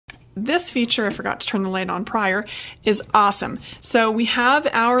this feature, I forgot to turn the light on prior, is awesome. So we have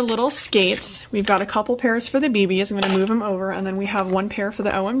our little skates. We've got a couple pairs for the BBs. I'm going to move them over, and then we have one pair for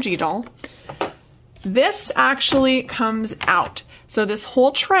the OMG doll. This actually comes out. So this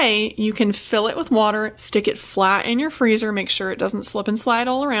whole tray, you can fill it with water, stick it flat in your freezer, make sure it doesn't slip and slide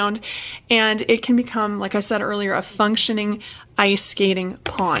all around, and it can become, like I said earlier, a functioning ice skating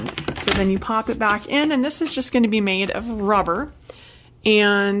pond. So then you pop it back in, and this is just going to be made of rubber,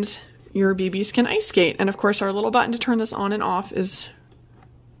 and your BBs can ice skate. And of course, our little button to turn this on and off is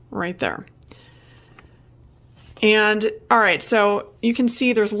right there. And all right, so you can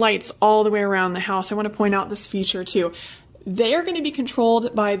see there's lights all the way around the house. I want to point out this feature too. They are going to be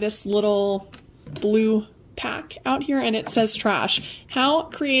controlled by this little blue pack out here, and it says trash. How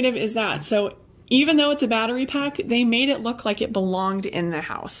creative is that? So even though it's a battery pack, they made it look like it belonged in the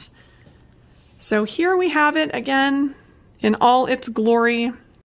house. So here we have it again in all its glory.